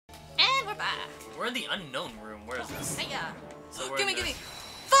back. We're in the unknown room. Where is this? Hey, yeah. So Gimme!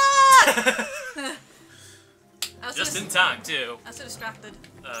 Fuck! Just in time, too. I was so distracted.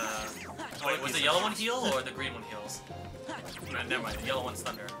 Wait, was the yellow one heal or the green one heals? Never mind, the yellow one's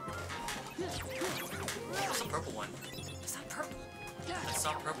thunder. What's the purple one? Is that purple? I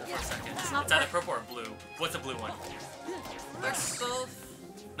saw purple for a second. It's not either purple or blue. What's the blue one? They're both.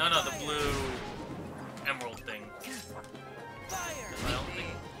 No, the blue emerald thing.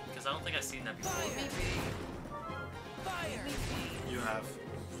 Because I don't think I've seen that before. You have.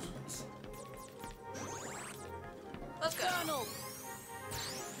 Let's go.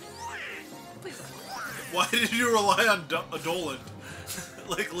 Please. Why did you rely on Dolan?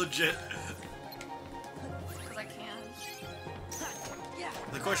 Like, legit. Because I can.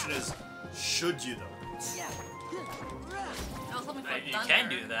 The question is, should you, though? I was hoping for You thunder. can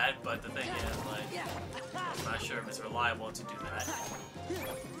do that, but the thing is, like, I'm not sure if it's reliable to do that.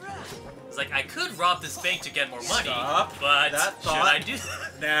 It's like, I could rob this bank to get more money, but should I do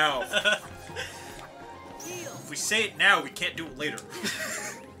that? Now. If we say it now, we can't do it later.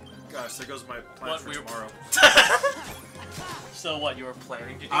 Gosh, there goes my plan for tomorrow. So what, you were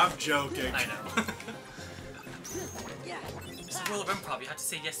planning to do? I'm joking. I know. It's the rule of improv, you have to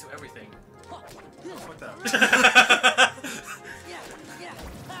say yes to everything. Oh, fuck that.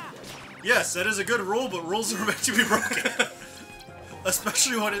 Yes, that is a good rule, but rules are meant to be broken.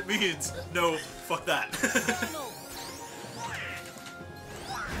 Especially when it means, no, fuck that.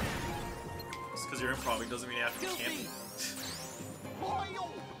 Just because you're improving doesn't mean you have to be campy.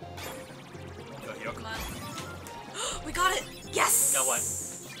 Go, Come on. We got it! Yes! Got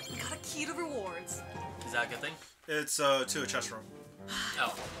what? We got a key to rewards. Is that a good thing? It's to a chest room.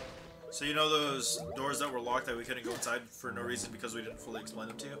 Oh. So you know those doors that were locked that we couldn't go inside for no reason because we didn't fully explain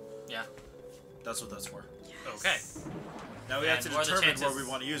them to you? Yeah. That's what that's for. Yes. Okay. Now we have to what are the determine where chances? we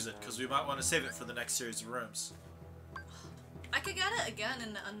want to use it, because we might want to save it for the next series of rooms. I could get it again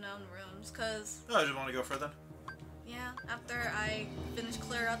in the unknown rooms, because, Oh, I didn't want to go for it then? yeah, after I finish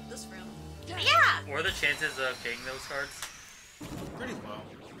clear up this room. Yeah! What are the chances of getting those cards? Pretty low.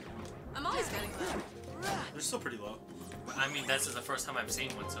 I'm always getting them. They're still pretty low. I mean, this is the first time I've seen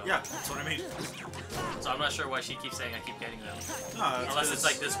one, so... Yeah, that's what I mean. So I'm not sure why she keeps saying I keep getting them. No, Unless it's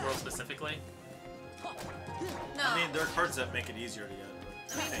like this world specifically. No. I mean, there are cards that make it easier to get.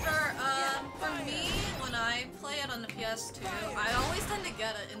 I mean, for me, when I play it on the PS2, I always tend to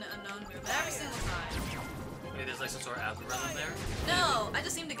get it in the unknown room every single time. Maybe there's like some sort of algorithm there. No, I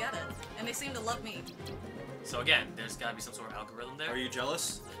just seem to get it, and they seem to love me. So again, there's gotta be some sort of algorithm there. Are you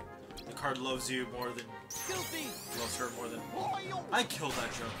jealous? The card loves you more than... loves her more than... I killed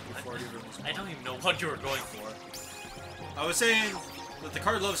that joke before it even was born. I don't even know what you were going for. I was saying that the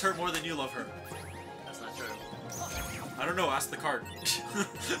card loves her more than you love her. That's not true. I don't know, ask the card.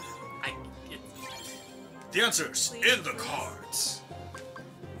 The answer's in the cards.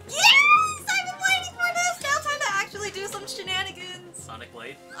 Yes! I've been waiting for this! Now time to actually do some shenanigans! Sonic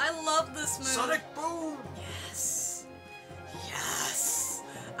Blade? I love this move. Sonic Boom! Yes! Yes!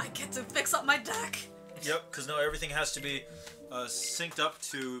 I get to fix up my deck! Yep, because now everything has to be synced up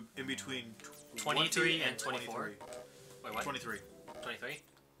to in between 23 and 24. Wait, what? 23. 23?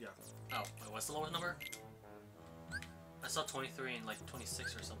 Yeah. Oh, wait, what's the lowest number? I saw 23 and like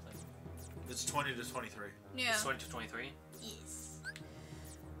 26 or something. It's 20 to 23. Yeah. It's 20 to 23? Yes.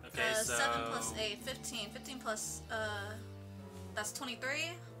 Okay, so... 7 plus 8, 15. 15 plus, that's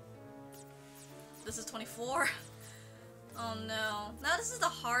 23. This is 24. Oh no. Now this is the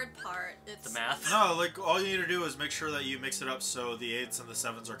hard part. It's The math? No, like, all you need to do is make sure that you mix it up so the 8s and the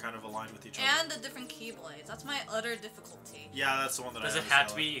 7s are kind of aligned with each other. And the different keyblades. That's my utter difficulty. Yeah, that's the one that Does I it have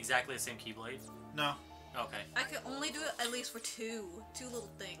to be exactly the same keyblade? No. Okay. I could only do it at least for two little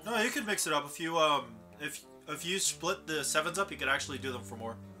things. No, you could mix it up. If you, if you split the 7s up, you could actually do them for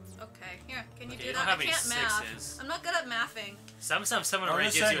more. Okay, here, can you Okay, do you that? don't have I any can't math. sixes. I'm not good at mathing. 777 I'm already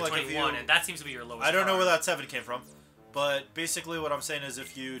just gives saying, you a like, if 21, you- and that seems to be your lowest I don't know where card. that 7 came from. But basically what I'm saying is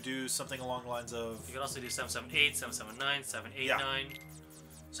if you do something along the lines of... You could also do 778, 779, 789.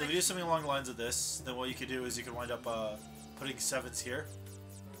 So if you do something along the lines of this, then what you could do is you could wind up putting 7s here.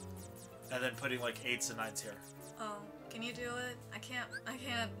 And then putting like 8s and 9s here. Oh, can you do it? I can't.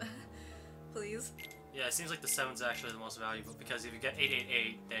 Please. Yeah, it seems like the 7's actually the most valuable, because if you get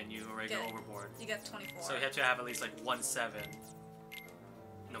 888, then you already go Get- overboard. You get 24. So you have to have at least like 1 7,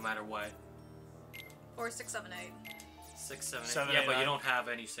 no matter what. Or 6, 7, 8. 6, 7, 8. 7, Yeah, 8, but 9. you don't have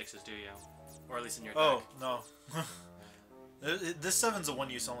any 6s, do you? Or at least in your Oh, deck. no. This 7's a 1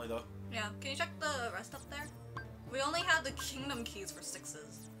 use only though. Yeah, can you check the rest up there? We only have the kingdom keys for 6s.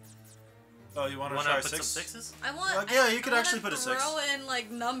 Oh, you want to put try some 6? sixes? I want. Yeah, you could actually put a 6. Throw in like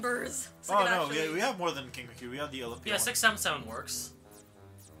numbers. So Oh no, yeah, we have more than King Q. We have the Olympia. Yeah, 6, 7, 7 works.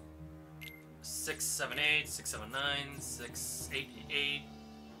 6, 7, 8, 6, 7, 9, 6, 8, 8.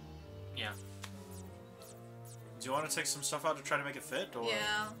 Yeah. Do you want to take some stuff out to try to make it fit? Or?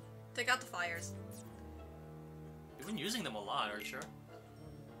 Yeah. Take out the fires. You've been using them a lot, are you sure?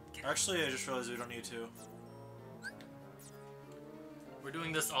 Actually, I just realized we don't need to. We're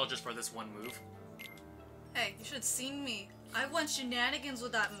doing this all just for this one move. Hey, you should have seen me. I went shenanigans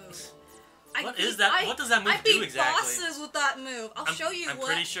with that move. What does that move do exactly? I beat bosses with that move. I'll show you I'm what.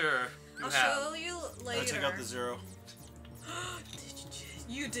 pretty sure you I'll have. show you later. I take out the 0.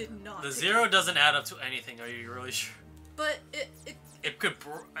 You did not. The 0 doesn't add up to anything. Are you really sure? But it could.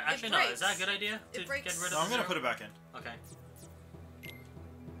 Actually, no. Is that a good idea to get rid of? No, I'm gonna put it back in. Okay.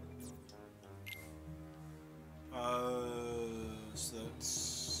 So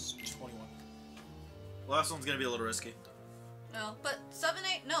that's 21. The last one's gonna be a little risky. No, but 7,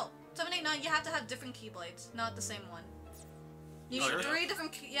 8, 9. You have to have different keyblades, not the same one. You need 3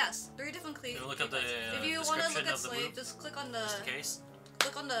 different yes, 3 different keyblades. Look up the if you want to look at slate, move, just click on the case.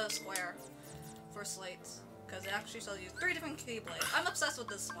 click on the square for slates, because it actually shows you 3 different keyblades. I'm obsessed with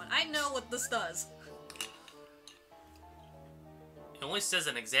this one. I know what this does. It only says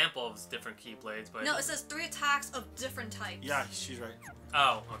an example of different keyblades, but No, it says 3 attacks of different types. Yeah, she's right.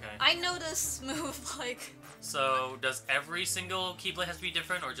 Oh, okay. I know this move like. So does every single keyblade have to be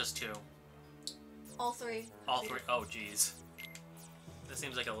different, or just 2? All 3. All 3. Oh, jeez. This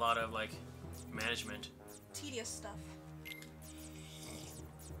seems like a lot of like management. Tedious stuff.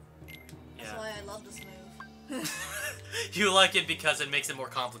 That's Yeah. why I love this move. You like it because it makes it more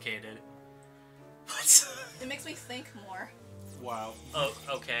complicated. What? It makes me think more. Wow. Oh,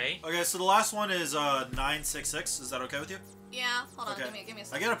 okay. Okay, so the last one is 966. Is that okay with you? Yeah, hold on, Okay. give me a I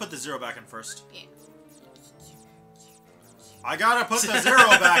second. gotta put the 0 back in first. Yeah. I gotta put the 0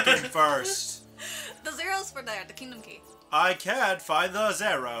 back in first. The 0's for there, the kingdom key. I can't find the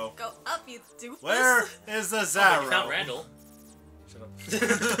 0. Go up, you doofus. Where is the 0? Oh, you found Randall. Shut up.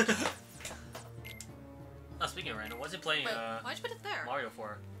 Oh, speaking of Randall, what's he playing Wait, why'd you put it there? Mario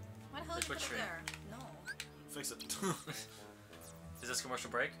for? Why the hell did you put it Twitch stream. there? No. Fix it. Is this commercial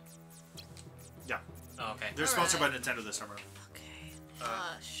break? Yeah. Oh, okay. They're sponsored by Nintendo this summer. Okay.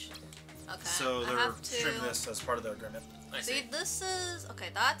 Gosh. Okay. So I they're have to... streaming this as part of their agreement. I see. See, this is... Okay,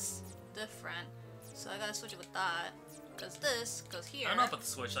 that's different. So I gotta switch it with that. Because this goes here. I don't know about the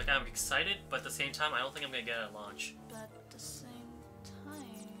Switch. Like, I'm excited, but at the same time, I don't think I'm gonna get it at launch. But at the same time...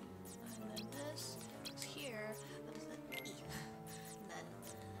 And then this goes here. What is it? E. And then...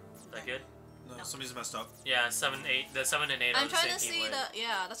 Is that good? No, No. somebody's messed up. Yeah, 7, 8. The 7 and 8 I'm are the trying same to see keyblade. the...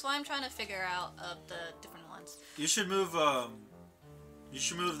 Yeah, that's why I'm trying to figure out the different ones. You should move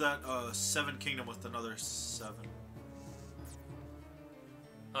that 7 kingdom with another 7.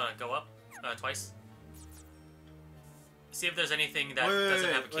 Hold on, go up twice. See if there's anything that doesn't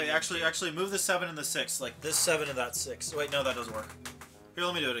have a kingdom. Wait, actually move the 7 and the 6. Like this 7 and that 6. Wait, no, that doesn't work. Here,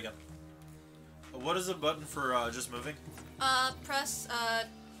 let me do it again. What is the button for just moving? Press,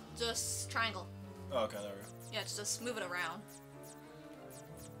 just triangle. Oh, okay, there we go. Yeah, just move it around.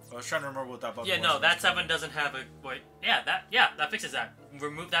 I was trying to remember what that button Yeah, was. no, that 7 doesn't have a... Wait, that fixes that.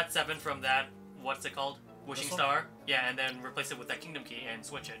 Remove that 7 from that, what's it called? Wishing This one? Star. Yeah, and then replace it with that Kingdom Key and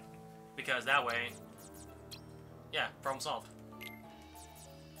switch it. Because that way... Yeah, problem solved.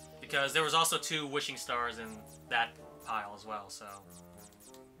 Because there was also 2 Wishing Stars in that pile as well, so...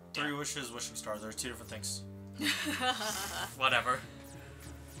 3 wishes, wishing star. There's 2 different things. Whatever.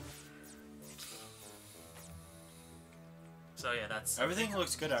 So yeah, that's... Everything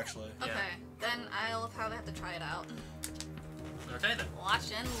looks good, actually. Yeah. Okay, then I'll probably have to try it out. Okay then.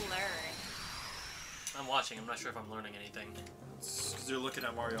 Watch and learn. I'm watching, I'm not sure if I'm learning anything. Because you're looking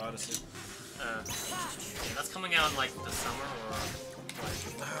at Mario Odyssey. Yeah, that's coming out in like the summer or...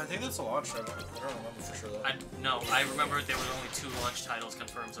 I think that's a launch title. I don't remember for sure though. No, I remember there were only 2 launch titles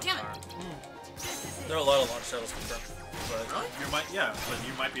confirmed so Damn it. far. There are a lot of launch titles confirmed. But Really? but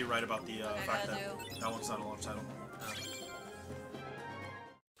you might be right about the Okay, fact I that gotta that one's not a launch title.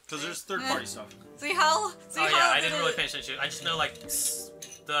 Because there's third-party stuff. See how? Oh yeah, I didn't really pay attention. I just know like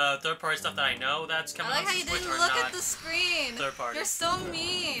the third-party stuff that I know that's I coming like on how you Switch didn't are look not at the screen. third party. You're so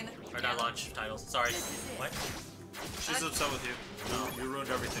mean. Or not launch titles. Sorry. What? She's upset with you. No. You ruined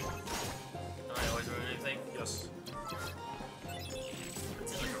everything. Do I always ruin anything? Yes.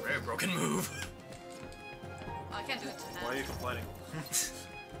 It's like a very broken move. Oh, I can't do it to Why are him. you complaining? I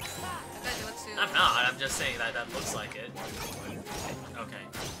gotta do it to... I'm not. I'm just saying that looks like it. Okay.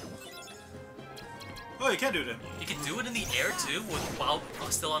 Oh, you can do it in. You can do it in the air too, while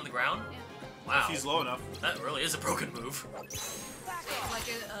still on the ground. Yeah. Wow. If he's low enough. That really is a broken move. Like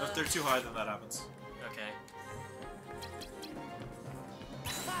it, If they're too high, then that happens. Okay.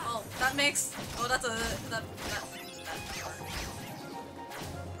 Oh, that makes. Oh, that's a. That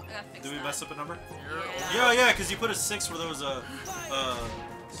I gotta fix Did we that. mess up a number? Yeah. Yeah, because you put a 6 where there was a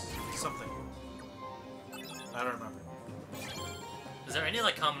something. I don't remember. Is there any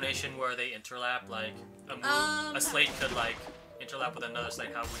like combination where they interlap, like a move, a slate could like interlap with another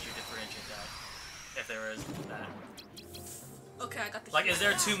slate? How would you differentiate that, if there is that? Okay, I got the. Like, is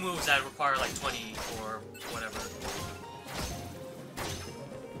there 2 moves that require like 20 or whatever?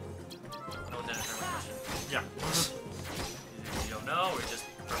 No, that is my question. Yeah. Either you don't know, or just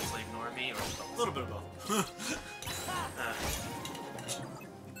purposely ignore me, or A little bit of both.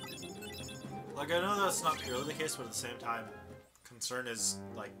 Like, I know that's not purely the case, but at the same time, concern is,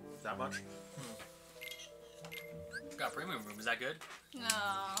 like, that much. Got premium room, is that good? No.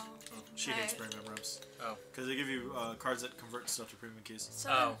 She hates premium rooms. Oh. Because they give you cards that convert stuff to premium keys.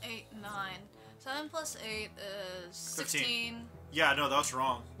 7, 8, 9. 7 plus 8 is 16. Yeah, no, that's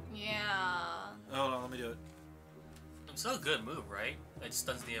wrong. Yeah. Hold on, let me do it. It's still a good move, right? It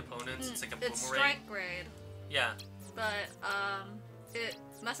stuns the opponents, it's like a It's boomerang. strike grade, Yeah. but it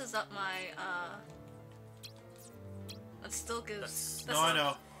messes up my It still gives. No, I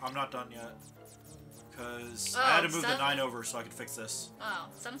know. I'm not done yet. Because I had to move the 9 over so I could fix this. Oh,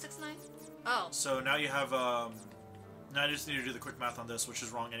 7, 6, 9? Oh. So now you have, now I just need to do the quick math on this, which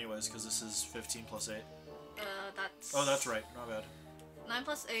is wrong anyways, because this is 15 plus 8. That's... Oh, that's right. Not bad. 9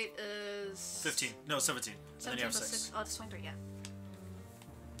 plus 8 is... 15. No, 17. And then you have 6. Oh, that's 23, yeah.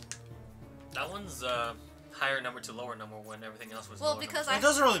 That one's higher number to lower number when everything else was Well, lower because number. It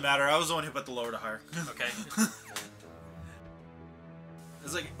doesn't really matter. I was the one who put the lower to higher. Okay.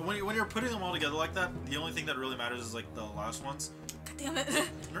 It's like, when you're putting them all together like that, the only thing that really matters is, like, the last ones. God damn it.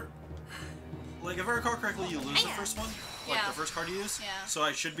 Like, if I recall correctly, you lose the first one. Like, Yeah. the first card you use. Yeah. So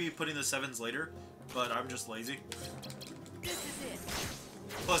I should be putting the 7s later, but I'm just lazy. This is it.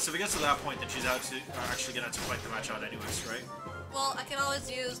 Plus, if it gets to that point, then she's actually gonna have to fight the match out anyways, right? Well, I can always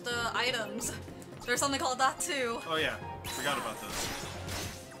use the items. There's something called that too. Oh yeah, forgot about those.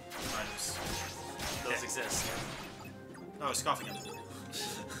 Items. Those exist. Oh, I was scoffing at them.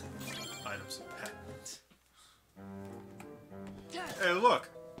 Items. Hey, look!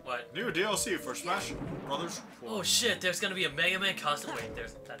 What? New DLC for Smash Brothers 4. Oh shit, there's gonna be a Mega Man costume. Wait,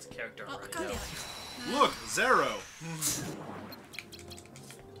 that's a character Oh, already. God damn No. it. Look, Zero!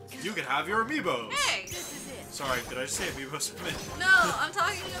 You can have your amiibos! Hey! This is it. Sorry, did I just say amiibos? No, I'm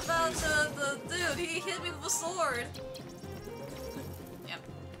talking about the dude. He hit me with a sword. Yep.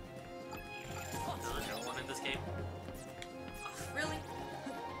 There's no one in this game. Really?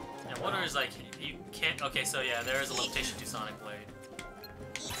 Yeah, Wonder is like, you can't. Okay, so yeah, there is a limitation to Sonic Blade.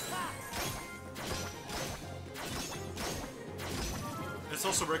 It's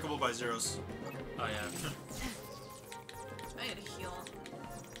also breakable by zeros. Oh yeah. I need to heal.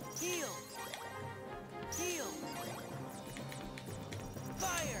 Heal. Heal.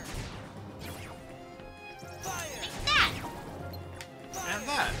 Fire. Fire. And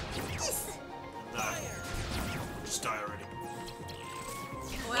that! Fire. Just die already.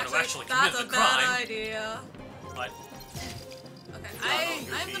 Oh, actually that's commit a the bad crime. idea. But Okay,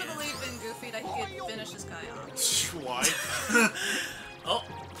 I'm gonna believe in Goofy that he could finish this guy off. Why?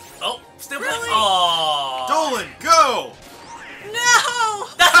 oh, still Really? Oh. Dolan, go! No!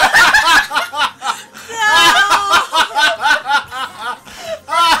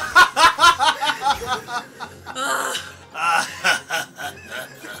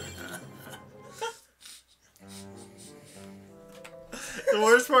 The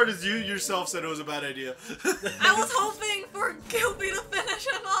worst part is you yourself said it was a bad idea. I was hoping for Goofy to finish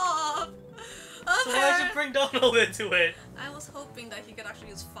him off. Okay. So why'd you bring Donald into it? I was hoping that he could actually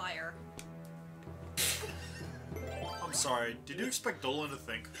use fire. I'm sorry. Did you expect Dolan to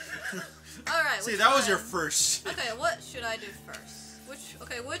think? Alright, See, which that was your one? first. Okay, what should I do first?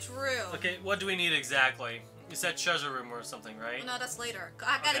 Which room? Okay, what do we need exactly? You said treasure room or something, right? No, that's later.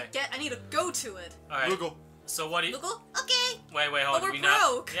 I need to go to it. Alright. Google. So what do you... Google? Okay. Wait, hold But on. we're we not...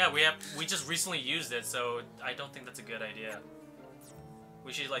 broke. Yeah, we just recently used it, so I don't think that's a good idea.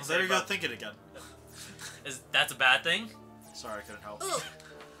 We should like Well, there you go, about... thinking again. That's a bad thing? Sorry, I couldn't help. Ooh.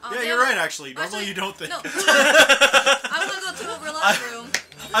 Yeah, you're right, actually. Normally you don't think. No. I'm gonna go to a roulette room.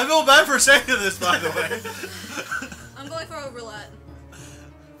 I feel bad for saying this, by the way. I'm going for a roulette.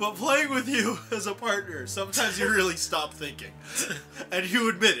 But playing with you as a partner, sometimes you really stop thinking. And you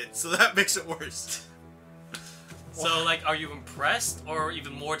admit it, so that makes it worse. So, like, are you impressed or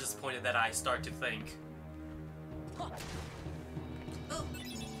even more disappointed that I start to think? Oh,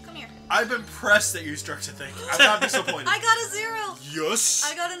 come come here. I'm impressed that you start to think. I'm not disappointed. I got a 0. Yes.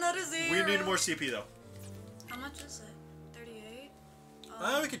 I got another 0. We need more CP though. How much is it?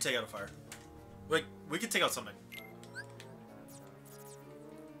 38. We could take out a fire. Like we could take out something.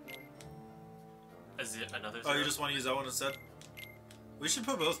 Is it another? Oh, you just want to use that one instead? We should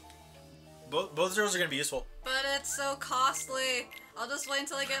put both. Both zeros are gonna be useful. But it's so costly. I'll just wait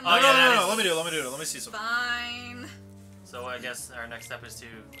until I get No, more. no. Let me do it. Let me see something. Fine. So I guess our next step is to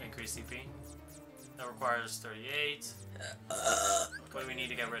increase CP. That requires 38. What do we need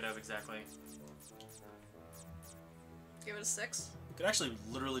to get rid of exactly? Give it a 6. We could actually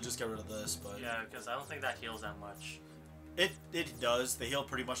literally just get rid of this, but Yeah, because I don't think that heals that much. it does. They heal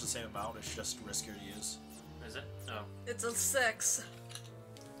pretty much the same amount. It's just riskier to use. Is it? No. It's a 6.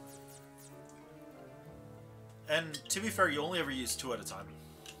 And to be fair, you only ever use 2 at a time.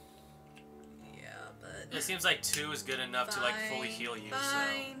 Yeah, but. It seems like 2 is good enough to like fully heal you.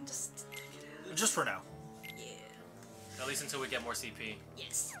 Fine. Just for now. Yeah. So at least until we get more CP.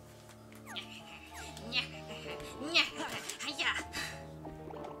 Yes.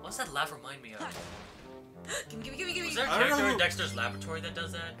 What's that laugh remind me of? Give me. Was there a I don't character know. in Dexter's Laboratory that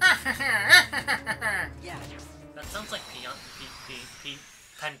does that? Yeah. That sounds like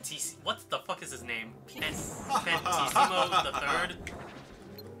Pantissimo. What the fuck is his name? Pantissimo the Third.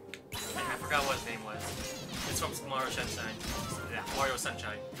 I forgot what his name was. It's from Mario Sunshine. Yeah, Mario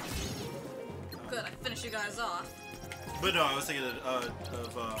Sunshine. Good, I finished you guys off. But no, I was thinking of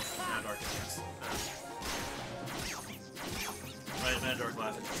Mad Dark. Yes. Right, Mad Dark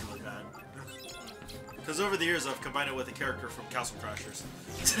Laugh is just really bad. Because over the years, I've combined it with a character from Castle Crashers.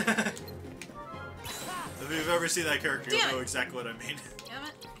 If you've ever seen that character, you'll know exactly what I mean. Damn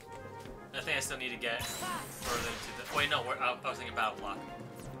it. I think I still need to get further to the. Wait, no, I was thinking Battle Block.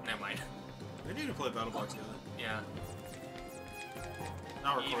 Never mind. We need to play Battle Block together. Yeah.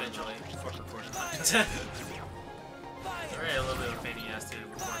 Not recording. Eventually. Fuck recording. Alright, a little bit of a pain in the ass to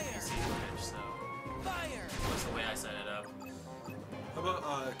record PC footage, so that's the way I set it up. How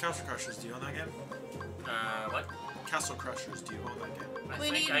about Castle Crashers? Do you own that game? What? Castle Crashers, do you own that game? I We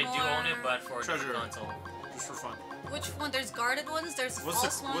think need I do own it, more but for a treasure. different console. Just for fun. Which one? There's guarded ones, there's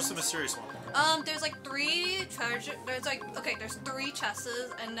false ones. What's the mysterious one? There's like 3 treasure. There's like there's 3 chests,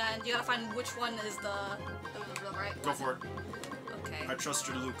 and then you gotta find which one is the right Go one. for it. Okay. I trust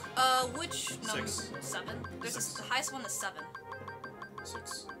your Luke. Which number? 6. 7. There's 6. the highest one is 7.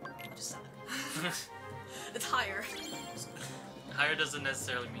 6. What is 7? It's higher. Higher doesn't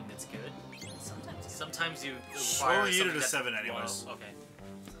necessarily mean it's good. Sometimes. Sometimes you Well, require we needed something a that's 7 anyways. low. Okay.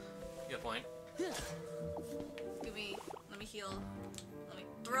 Good point. Let me heal. Let me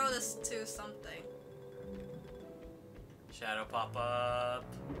throw this to something. Shadow pop up.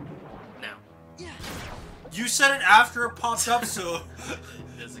 Now. You said it after it popped up, so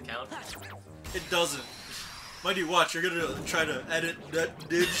Does it count? it doesn't. Mind you, watch. You're gonna try to edit that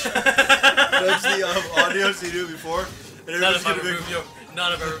nudge the audio so you do it before, and Not everyone's if I gonna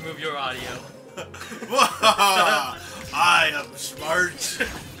be. remove your audio. I am smart.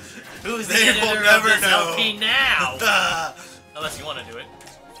 Who's the They will editor never of this know. LP now? Unless you want to do it.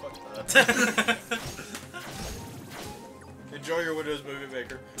 Fuck that. Enjoy your Windows Movie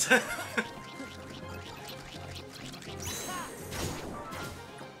Maker.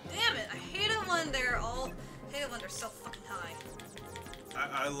 Damn it! I hate it when they're so fucking high.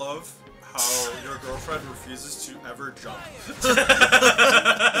 I love how your girlfriend refuses to ever jump.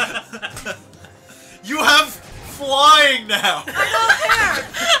 You have flying now!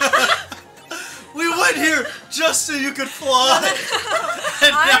 I We went here just so you could fly!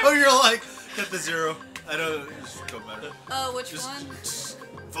 And now you're like, get the 0. I know, it just don't matter. Which Just, one? just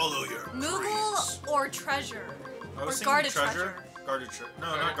follow your Moogle or treasure? I was Or thinking guarded treasure. treasure? Guarded treasure.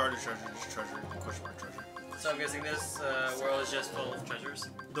 No, not guarded treasure, just treasure. Question mark treasure. So I'm guessing this world is just full of treasures.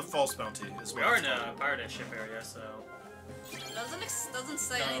 The false bounty is We what are it's in a called. pirate ship area, so Doesn't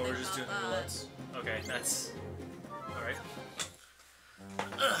say No, anything we're just doing about that. roulettes. okay, that's all right.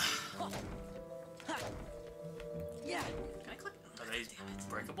 Yeah. Can I click? Are they Damn it.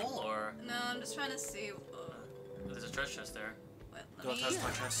 breakable or No, I'm just trying to see. there's a treasure chest there? Wait, let Don't me. touch my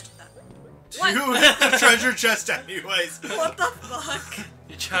chest. What? You hit the treasure chest anyways. What the fuck?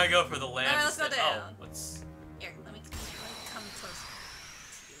 You try to go for the land. Alright, let's go instead. down. Oh, what's Here, let me come close.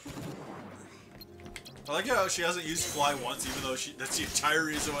 I like how she hasn't used fly once, even though that's the entire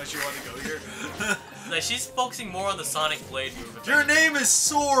reason why she wanted to go here. like she's focusing more on the Sonic Blade move. Your name is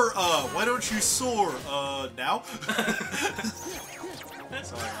Soar. Why don't you soar? Now?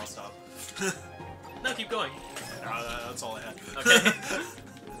 Sorry, I'll stop. No, keep going. That's all I had. Okay.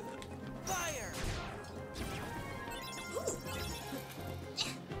 Fire.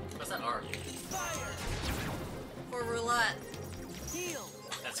 for roulette.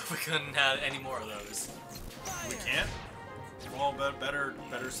 That's if we couldn't have any more of those. We can't? Well, better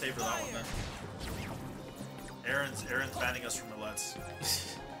save for that one then. Aaron's banning us from roulettes.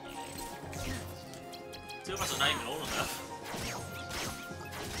 Two of us are not even old enough.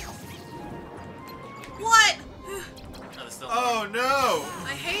 What? Oh no!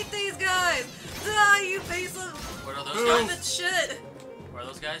 I hate these guys! Die, you piece of What are those stupid guys? shit! Where are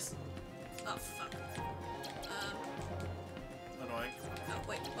those guys? Oh, fuck. Annoying. Oh,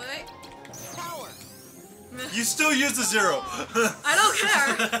 wait. Power. You still use the 0! I don't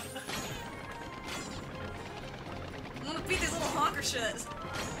care! I'm gonna beat these little honker shits.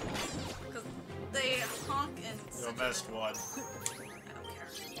 Because they honk and You missed one. I don't care.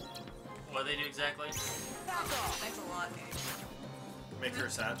 What do they do exactly? Thanks a lot, game. Make her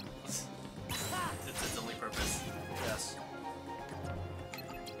sad. It's its only purpose. Yes.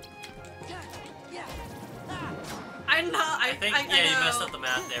 I know. I think I you know. messed up the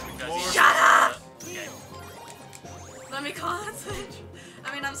math there because you Shut up! Okay. Let me concentrate.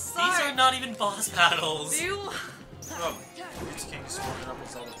 I mean, I'm sorry. These are not even boss battles. Do you? Oh, Beach King is warming up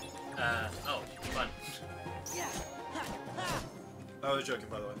with Zelda. Oh, fun. I was joking,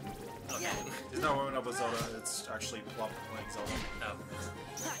 by the way. Okay. He's not warming up with Zelda, it's actually Plop playing Zelda. Oh.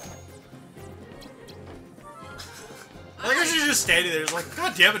 I think she's just standing there, just like,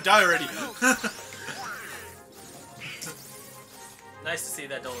 God damn it, die already! Nice to see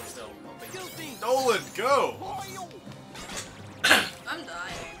that Dolan's still helping. Nolan, go! I'm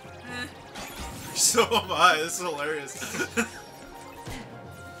dying. So am I, this is hilarious.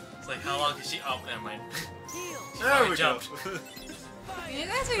 It's like, how long can she? Oh, never mind. There we jumped. go. You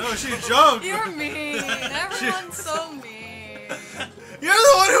guys are. No, she jumped! You're mean. Everyone's so mean. You're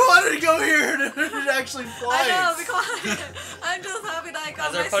the one who wanted to go here and actually fly! I know, because I'm just happy that I got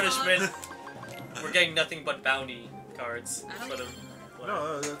As our my punishment, son. we're getting nothing but bounty cards. I don't- For the,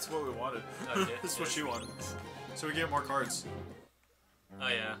 No, that's what we wanted. Okay, That's what she wanted. So we get more cards. Oh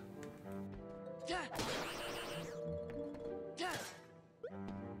yeah.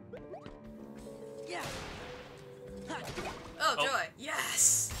 Oh, Oh. joy.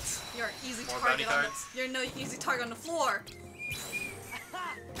 Yes! You're an easy More target bounty on cards? the, You're no easy target on the floor.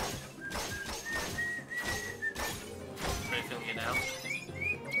 Ready feeling it now?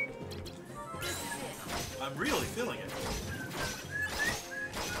 I'm really feeling it.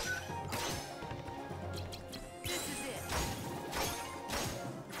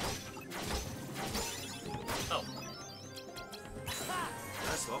 Oh.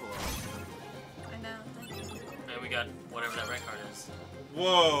 Nice level up. I know, thank you. And we got whatever that red card is.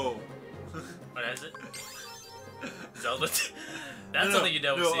 Whoa! What is it? Zelda? That's something you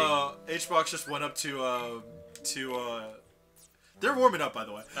don't see. H-Box just went up to they're warming up, by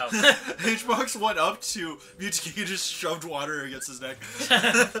the way. Oh. H-Box went up to Mewtwo and just shoved water against his neck.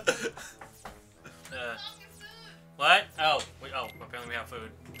 What? Oh, apparently we have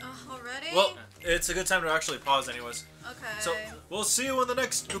food. Already? Well, it's a good time to actually pause anyways. Okay. So, we'll see you in the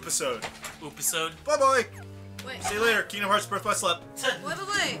next episode. Episode. Bye-bye! Wait. See you later, Kingdom Hearts Birth by Slap.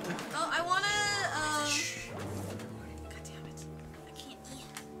 Wait. Oh, I wanna, God damn it. I can't eat.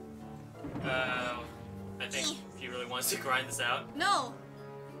 I think if he really wants to grind this out. No.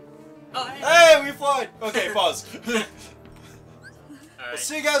 Oh, hey! Hey, we flied! Okay, pause. We'll Alright.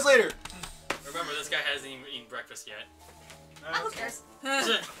 see you guys later. Remember, this guy hasn't even eaten breakfast yet. Who cares?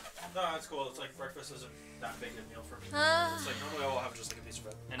 No, that's cool. It's like breakfast isn't that big a meal for me. It's like normally I'll have just like a piece of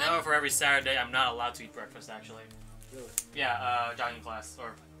bread. And now for every Saturday, I'm not allowed to eat breakfast, actually. Really? Yeah, jogging class,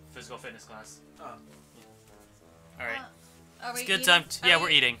 or physical fitness class. Oh. Alright. Are we It's good eating? time. Yeah, we're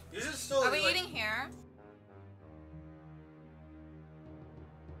eating. Is it still Are we like, eating here?